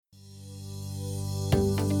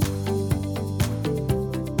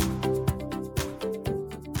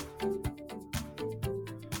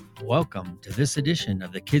Welcome to this edition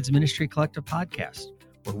of the Kids Ministry Collective podcast,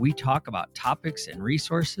 where we talk about topics and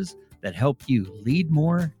resources that help you lead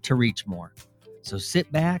more to reach more. So sit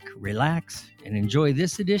back, relax, and enjoy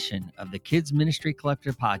this edition of the Kids Ministry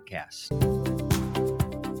Collective podcast.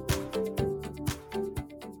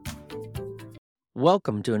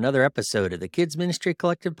 Welcome to another episode of the Kids Ministry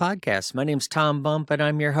Collective podcast. My name's Tom Bump, and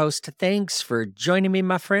I'm your host. Thanks for joining me,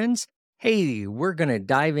 my friends. Hey, we're going to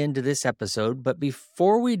dive into this episode, but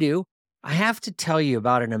before we do, I have to tell you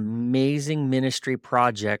about an amazing ministry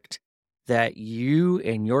project that you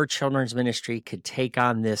and your children's ministry could take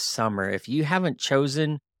on this summer. If you haven't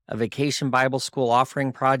chosen a Vacation Bible School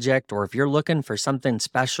offering project, or if you're looking for something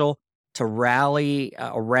special to rally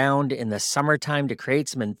around in the summertime to create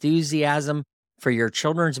some enthusiasm for your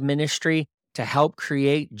children's ministry, to help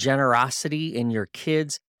create generosity in your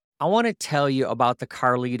kids, I want to tell you about the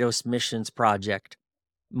Carlitos Missions Project.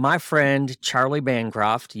 My friend, Charlie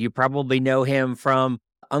Bancroft, you probably know him from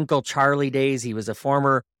Uncle Charlie days. He was a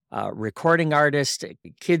former recording artist,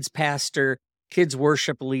 kids pastor, kids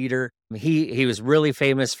worship leader. He was really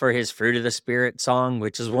famous for his Fruit of the Spirit song,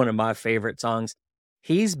 which is one of my favorite songs.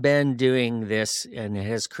 He's been doing this and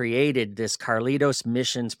has created this Carlitos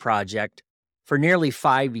Missions Project for nearly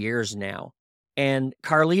 5 years now. And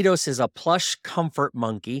Carlitos is a plush comfort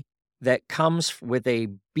monkey that comes with a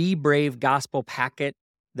Be Brave gospel packet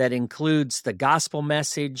that includes the gospel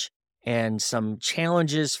message and some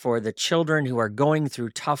challenges for the children who are going through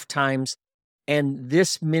tough times. And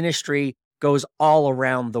this ministry goes all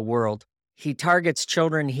around the world. He targets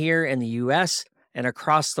children here in the U.S. and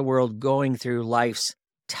across the world going through life's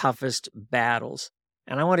toughest battles.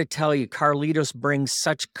 And I want to tell you, Carlitos brings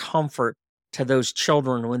such comfort to those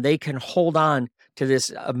children when they can hold on to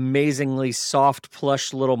this amazingly soft,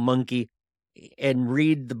 plush little monkey and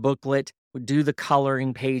read the booklet, do the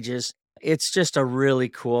coloring pages. It's just a really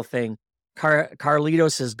cool thing.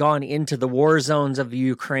 Carlitos has gone into the war zones of the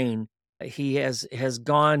Ukraine. He has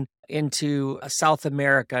gone into South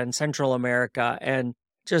America and Central America and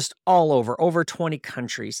just all over 20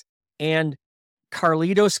 countries. And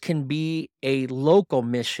Carlitos can be a local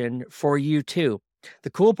mission for you too.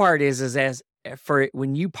 The cool part is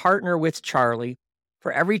when you partner with Charlie,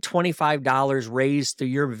 for every $25 raised through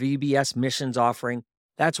your VBS missions offering,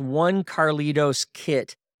 that's one Carlitos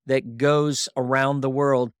kit that goes around the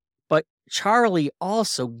world. But Charlie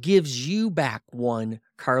also gives you back one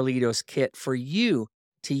Carlitos kit for you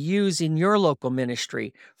to use in your local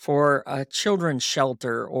ministry for a children's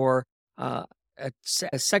shelter or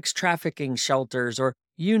sex trafficking shelters, or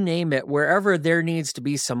you name it, wherever there needs to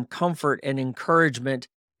be some comfort and encouragement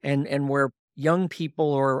and where young people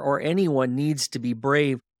or anyone needs to be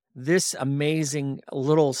brave. This amazing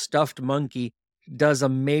little stuffed monkey does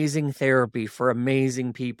amazing therapy for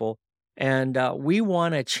amazing people. And we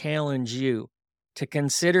want to challenge you to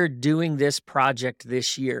consider doing this project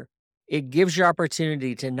this year. It gives you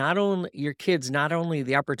opportunity to not only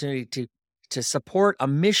the opportunity to support a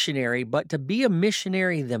missionary, but to be a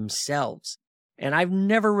missionary themselves. And I've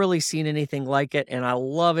never really seen anything like it, and I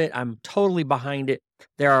love it. I'm totally behind it.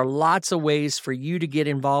 There are lots of ways for you to get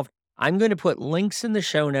involved. I'm going to put links in the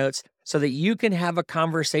show notes so that you can have a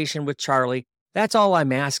conversation with Charlie. That's all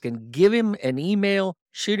I'm asking. Give him an email,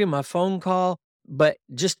 shoot him a phone call, but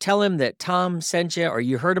just tell him that Tom sent you, or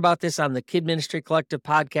you heard about this on the Kid Ministry Collective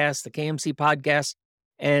podcast, the KMC podcast,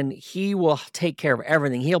 and he will take care of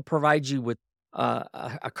everything. He'll provide you with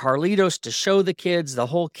a Carlitos to show the kids, the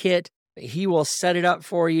whole kit. He will set it up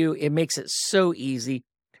for you. It makes it so easy.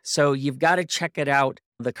 So you've got to check it out.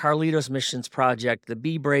 The Carlitos Missions Project, the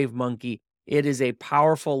Be Brave Monkey. It is a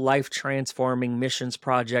powerful, life-transforming missions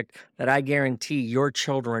project that I guarantee your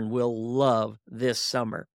children will love this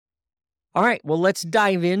summer. All right, well, let's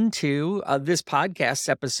dive into this podcast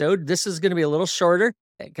episode. This is going to be a little shorter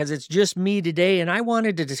because it's just me today, and I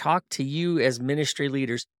wanted to talk to you as ministry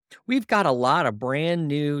leaders. We've got a lot of brand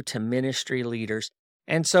new to ministry leaders.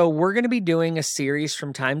 And so we're going to be doing a series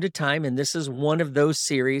from time to time, and this is one of those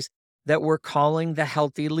series that we're calling The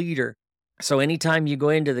Healthy Leader. So anytime you go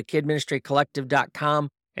into the kidministrycollective.com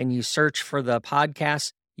and you search for the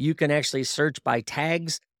podcast, you can actually search by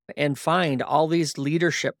tags and find all these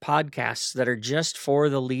leadership podcasts that are just for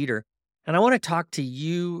the leader. And I want to talk to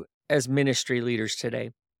you as ministry leaders today.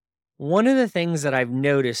 One of the things that I've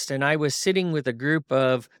noticed, and I was sitting with a group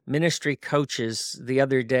of ministry coaches the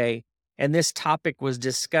other day, and this topic was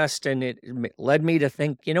discussed, and it led me to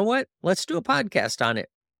think, you know what? Let's do a podcast on it.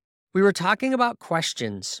 We were talking about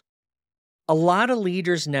questions. A lot of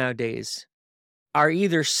leaders nowadays are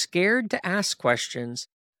either scared to ask questions,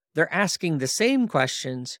 they're asking the same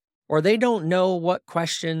questions, or they don't know what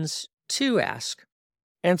questions to ask.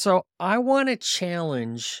 And so I want to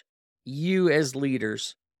challenge you as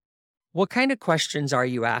leaders. What kind of questions are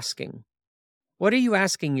you asking? What are you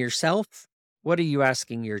asking yourself? What are you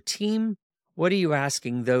asking your team? What are you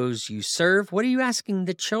asking those you serve? What are you asking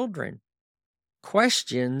the children?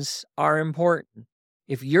 Questions are important.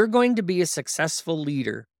 If you're going to be a successful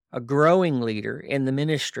leader, a growing leader in the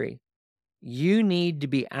ministry, you need to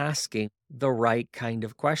be asking the right kind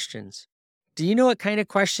of questions. Do you know what kind of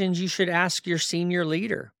questions you should ask your senior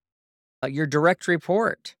leader, your direct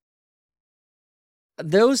report?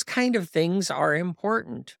 Those kind of things are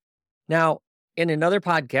important. Now, in another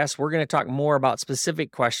podcast, we're going to talk more about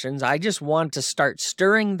specific questions. I just want to start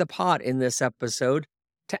stirring the pot in this episode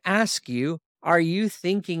to ask you, are you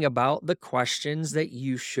thinking about the questions that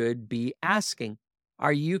you should be asking?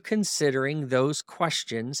 Are you considering those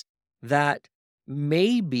questions that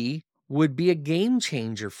maybe would be a game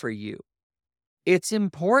changer for you? It's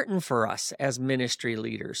important for us as ministry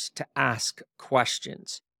leaders to ask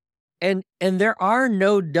questions. And there are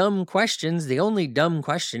no dumb questions. The only dumb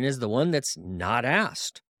question is the one that's not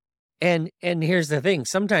asked. And here's the thing,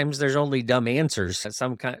 sometimes there's only dumb answers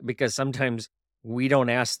because sometimes we don't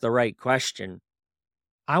ask the right question.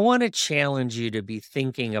 I want to challenge you to be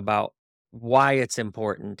thinking about why it's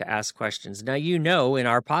important to ask questions. Now, in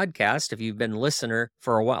our podcast, if you've been a listener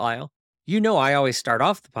for a while, I always start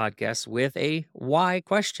off the podcast with a why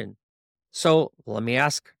question. So let me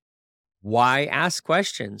ask, why ask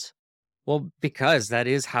questions? Well, because that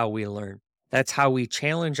is how we learn. That's how we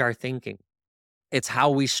challenge our thinking. It's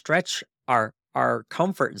how we stretch our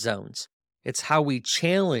comfort zones. It's how we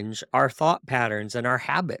challenge our thought patterns and our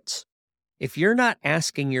habits. If you're not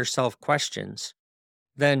asking yourself questions,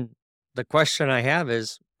 then the question I have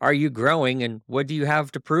is, are you growing and what do you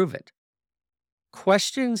have to prove it?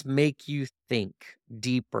 Questions make you think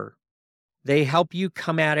deeper. They help you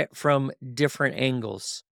come at it from different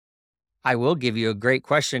angles. I will give you a great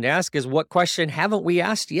question to ask is, what question haven't we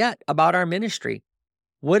asked yet about our ministry?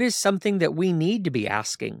 What is something that we need to be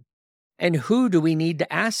asking? And who do we need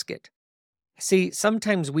to ask it? See,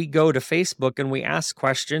 sometimes we go to Facebook and we ask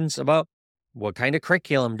questions about, what kind of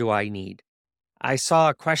curriculum do I need? I saw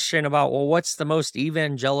a question about, well, what's the most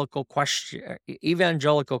evangelical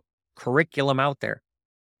curriculum out there?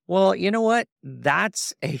 Well, you know what?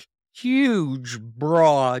 That's a huge,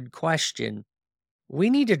 broad question. We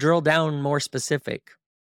need to drill down more specific.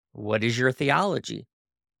 What is your theology?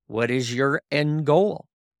 What is your end goal?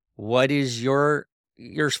 What is your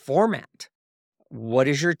format? What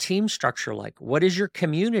is your team structure like? What is your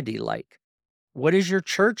community like? What is your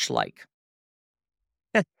church like?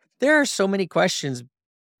 There are so many questions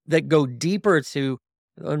that go deeper to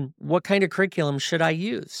what kind of curriculum should I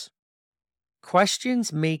use?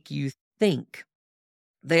 Questions make you think.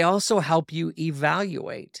 They also help you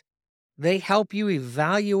evaluate. They help you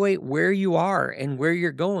evaluate where you are and where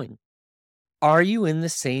you're going. Are you in the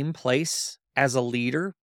same place as a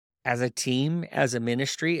leader, as a team, as a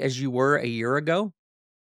ministry as you were a year ago?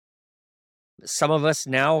 Some of us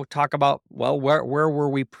now talk about, well, where were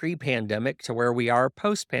we pre-pandemic to where we are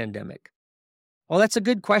post-pandemic? Well, that's a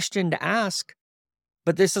good question to ask,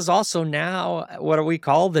 but this is also now what do we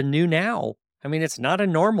call the new now? I mean, it's not a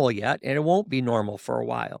normal yet, and it won't be normal for a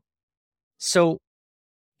while. So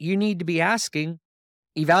you need to be asking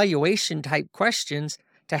evaluation type questions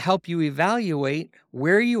to help you evaluate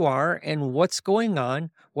where you are and what's going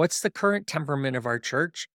on. What's the current temperament of our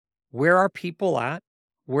church? Where are people at?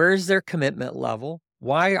 Where is their commitment level?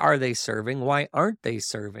 Why are they serving? Why aren't they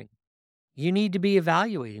serving? You need to be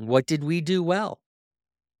evaluating. What did we do well?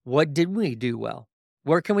 What did we do well?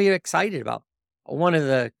 What can we be excited about? One of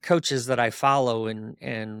the coaches that I follow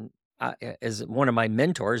and is one of my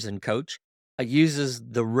mentors and coach uses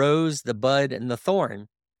the rose, the bud, and the thorn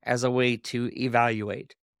as a way to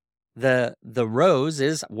evaluate. The rose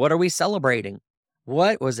is, what are we celebrating?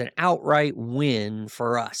 What was an outright win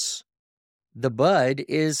for us? The bud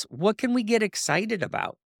is, what can we get excited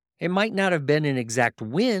about? It might not have been an exact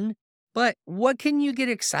win, but what can you get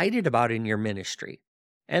excited about in your ministry?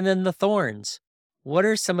 And then the thorns, what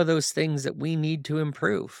are some of those things that we need to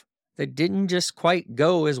improve that didn't just quite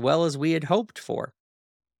go as well as we had hoped for?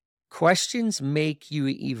 Questions make you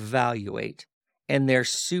evaluate, and they're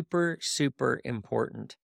super, super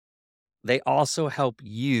important. They also help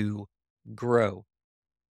you grow.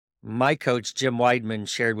 My coach, Jim Weidman,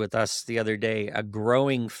 shared with us the other day, a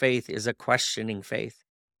growing faith is a questioning faith.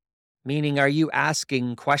 Meaning, are you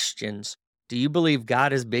asking questions? Do you believe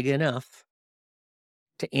God is big enough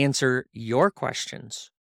to answer your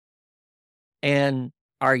questions? And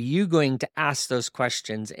are you going to ask those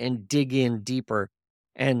questions and dig in deeper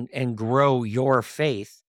and grow your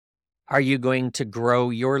faith? Are you going to grow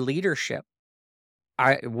your leadership?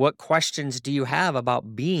 What questions do you have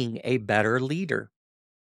about being a better leader?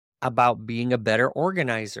 About being a better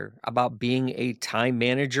organizer? About being a time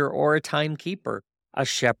manager or a timekeeper? A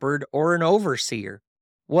shepherd or an overseer?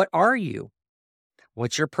 What are you?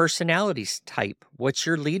 What's your personality type? What's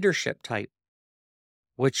your leadership type?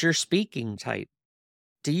 What's your speaking type?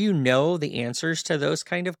 Do you know the answers to those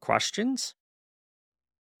kind of questions?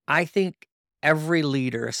 I think every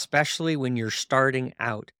leader, especially when you're starting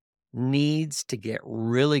out, needs to get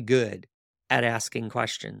really good at asking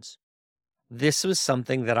questions. This was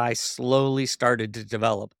something that I slowly started to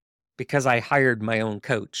develop because I hired my own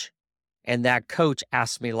coach, and that coach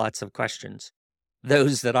asked me lots of questions.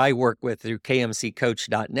 Those that I work with through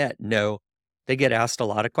kmccoach.net know they get asked a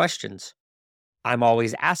lot of questions. I'm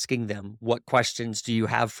always asking them, what questions do you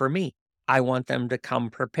have for me? I want them to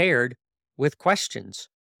come prepared with questions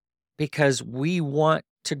because we want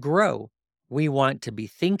to grow. We want to be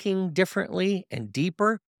thinking differently and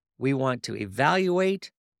deeper. We want to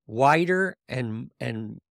evaluate wider and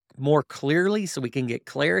more clearly so we can get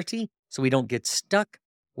clarity, so we don't get stuck.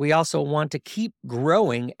 We also want to keep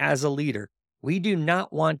growing as a leader. We do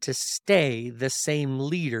not want to stay the same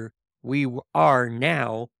leader we are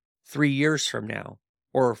now 3 years from now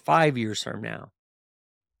or 5 years from now.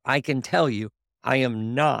 I can tell you, I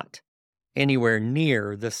am not anywhere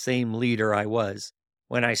near the same leader I was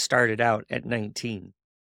when I started out at 19,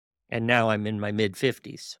 and now I'm in my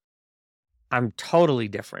mid-50s. I'm totally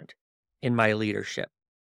different in my leadership.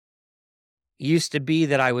 It used to be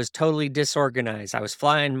that I was totally disorganized. I was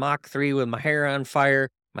flying Mach 3 with my hair on fire,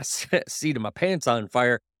 my seat of my pants on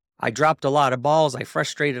fire. I dropped a lot of balls. I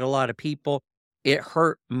frustrated a lot of people. It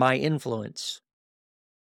hurt my influence.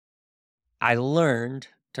 I learned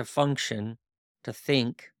to function, to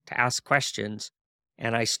think, to ask questions,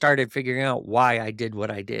 and I started figuring out why I did what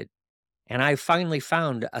I did. And I finally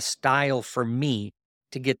found a style for me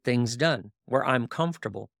to get things done where I'm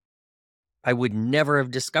comfortable. I would never have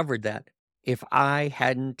discovered that if I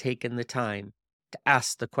hadn't taken the time to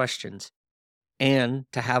ask the questions and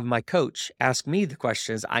to have my coach ask me the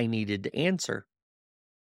questions I needed to answer.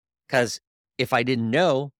 Because if I didn't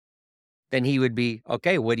know, then he would be,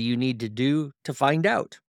 okay, what do you need to do to find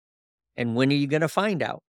out? And when are you going to find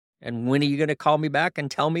out? And when are you going to call me back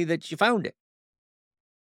and tell me that you found it?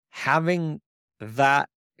 Having that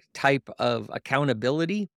type of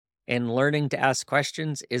accountability and learning to ask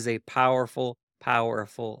questions is a powerful,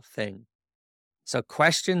 powerful thing. So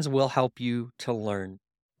questions will help you to learn.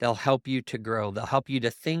 They'll help you to grow. They'll help you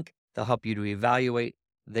to think. They'll help you to evaluate.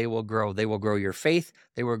 They will grow. They will grow your faith.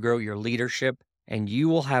 They will grow your leadership. And you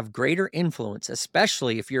will have greater influence,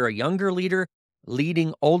 especially if you're a younger leader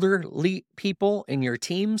leading older people in your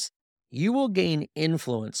teams. You will gain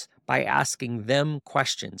influence by asking them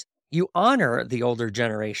questions. You honor the older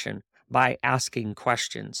generation by asking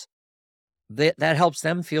questions. That helps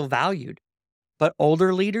them feel valued. But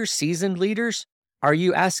older leaders, seasoned leaders, are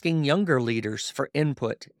you asking younger leaders for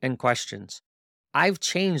input and questions? I've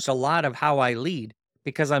changed a lot of how I lead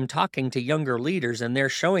because I'm talking to younger leaders and they're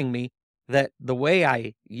showing me that the way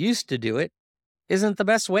I used to do it isn't the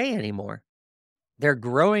best way anymore. They're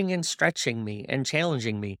growing and stretching me and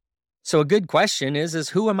challenging me. So a good question is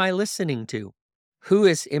who am I listening to? Who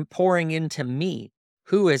is pouring into me?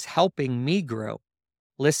 Who is helping me grow?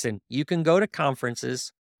 Listen, you can go to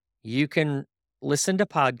conferences. You can listen to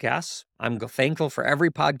podcasts. I'm thankful for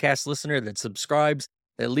every podcast listener that subscribes,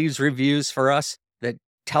 that leaves reviews for us, that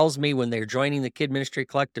tells me when they're joining the Kid Ministry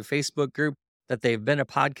Collective Facebook group that they've been a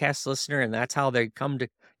podcast listener and that's how they come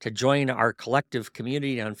to join our collective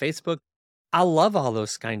community on Facebook. I love all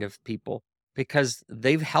those kind of people because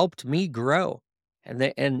they've helped me grow. And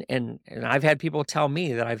I've had people tell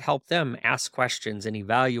me that I've helped them ask questions and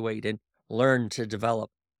evaluate and learn to develop.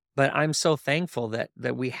 But I'm so thankful that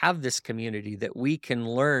we have this community, that we can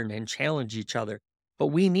learn and challenge each other. But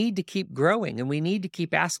we need to keep growing and we need to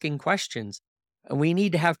keep asking questions. And we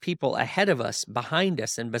need to have people ahead of us, behind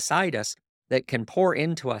us, and beside us that can pour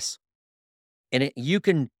into us. And you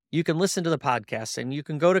can listen to the podcasts and you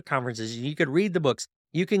can go to conferences and you can read the books.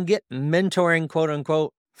 You can get mentoring, quote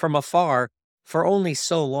unquote, from afar for only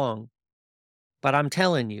so long. But I'm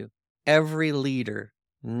telling you, every leader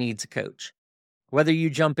needs a coach. Whether you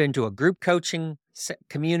jump into a group coaching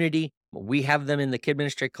community, we have them in the Kid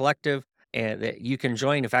Ministry Collective and that you can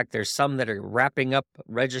join. In fact, there's some that are wrapping up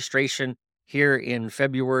registration here in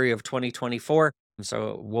February of 2024.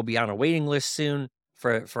 So we'll be on a waiting list soon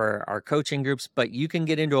for our coaching groups, but you can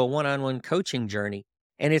get into a one-on-one coaching journey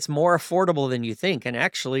and it's more affordable than you think. And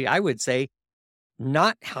actually, I would say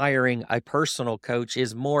not hiring a personal coach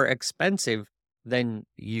is more expensive than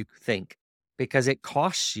you think because it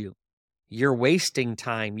costs you. You're wasting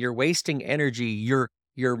time, you're wasting energy,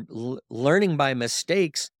 you're learning by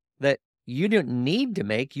mistakes that you didn't need to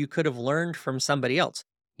make. You could have learned from somebody else.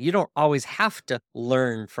 You don't always have to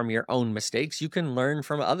learn from your own mistakes. You can learn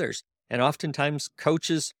from others. And oftentimes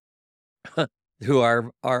coaches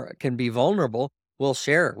who can be vulnerable will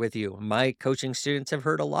share with you. My coaching students have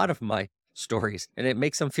heard a lot of my stories, and it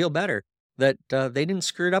makes them feel better that they didn't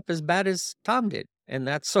screw it up as bad as Tom did. And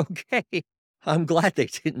that's okay. I'm glad they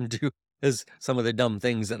didn't do as some of the dumb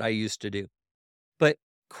things that I used to do. But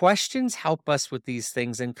questions help us with these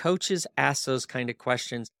things, and coaches ask those kind of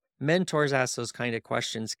questions. Mentors ask those kind of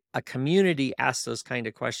questions. A community asks those kind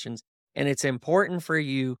of questions. And it's important for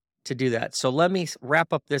you to do that. So let me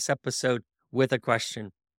wrap up this episode with a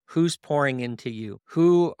question. Who's pouring into you?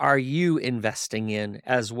 Who are you investing in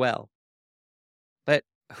as well? But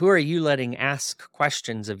who are you letting ask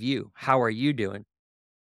questions of you? How are you doing?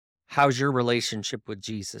 How's your relationship with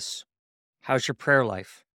Jesus? How's your prayer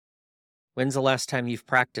life? When's the last time you've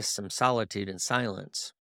practiced some solitude and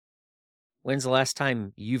silence? When's the last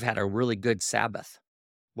time you've had a really good Sabbath?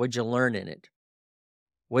 What'd you learn in it?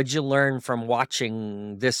 What'd you learn from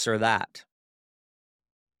watching this or that?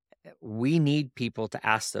 We need people to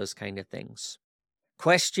ask those kind of things.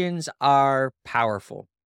 Questions are powerful.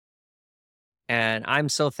 And I'm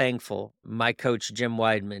so thankful my coach, Jim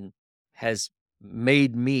Weidman, has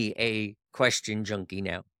made me a question junkie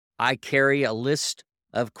now. I carry a list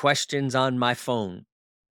of questions on my phone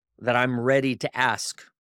that I'm ready to ask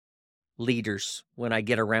leaders when I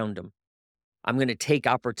get around them. I'm going to take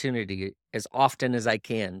opportunity as often as I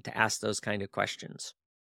can to ask those kind of questions.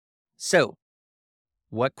 So,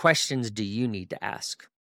 what questions do you need to ask?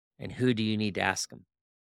 And who do you need to ask them?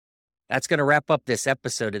 That's going to wrap up this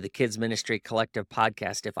episode of the Kids Ministry Collective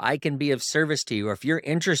podcast. If I can be of service to you, or if you're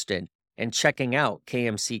interested in checking out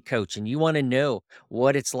KMC Coach and you want to know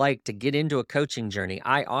what it's like to get into a coaching journey,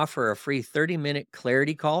 I offer a free 30-minute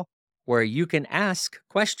clarity call where you can ask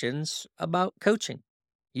questions about coaching.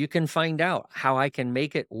 You can find out how I can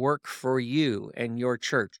make it work for you and your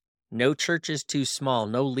church. No church is too small.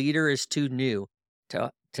 No leader is too new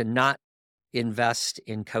to not invest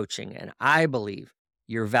in coaching. And I believe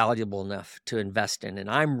you're valuable enough to invest in. And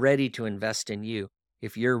I'm ready to invest in you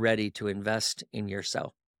if you're ready to invest in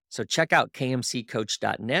yourself. So check out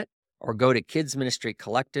kmccoach.net or go to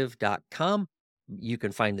kidsministrycollective.com. You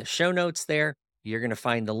can find the show notes there. You're going to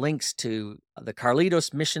find the links to the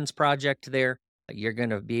Carlitos Missions Project there. You're going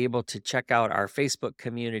to be able to check out our Facebook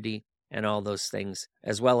community and all those things,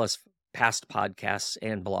 as well as past podcasts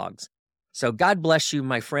and blogs. So God bless you,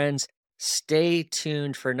 my friends. Stay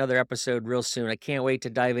tuned for another episode real soon. I can't wait to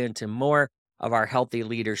dive into more of our Healthy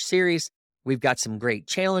Leader series. We've got some great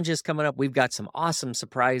challenges coming up. We've got some awesome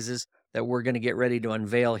surprises that we're going to get ready to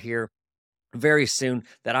unveil here very soon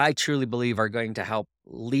that I truly believe are going to help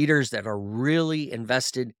leaders that are really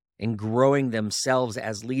invested in growing themselves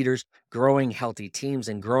as leaders, growing healthy teams,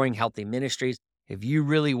 and growing healthy ministries. If you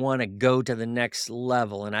really want to go to the next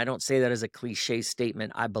level, and I don't say that as a cliche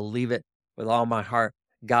statement, I believe it with all my heart.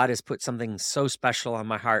 God has put something so special on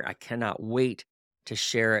my heart. I cannot wait to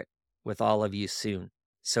share it with all of you soon.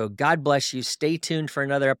 So God bless you. Stay tuned for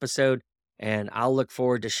another episode, and I'll look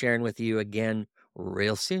forward to sharing with you again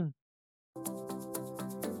real soon.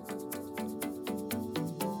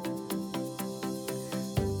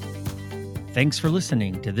 Thanks for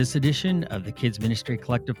listening to this edition of the Kids Ministry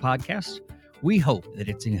Collective podcast. We hope that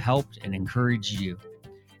it's helped and encouraged you.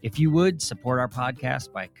 If you would, support our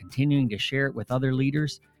podcast by continuing to share it with other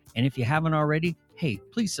leaders. And if you haven't already, hey,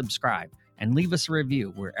 please subscribe and leave us a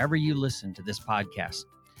review wherever you listen to this podcast.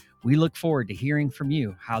 We look forward to hearing from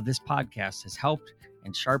you how this podcast has helped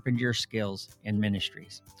and sharpened your skills in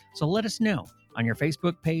ministries. So let us know on your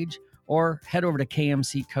Facebook page or head over to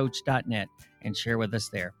kmccoach.net and share with us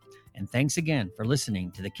there. And thanks again for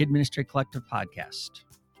listening to the Kid Ministry Collective podcast.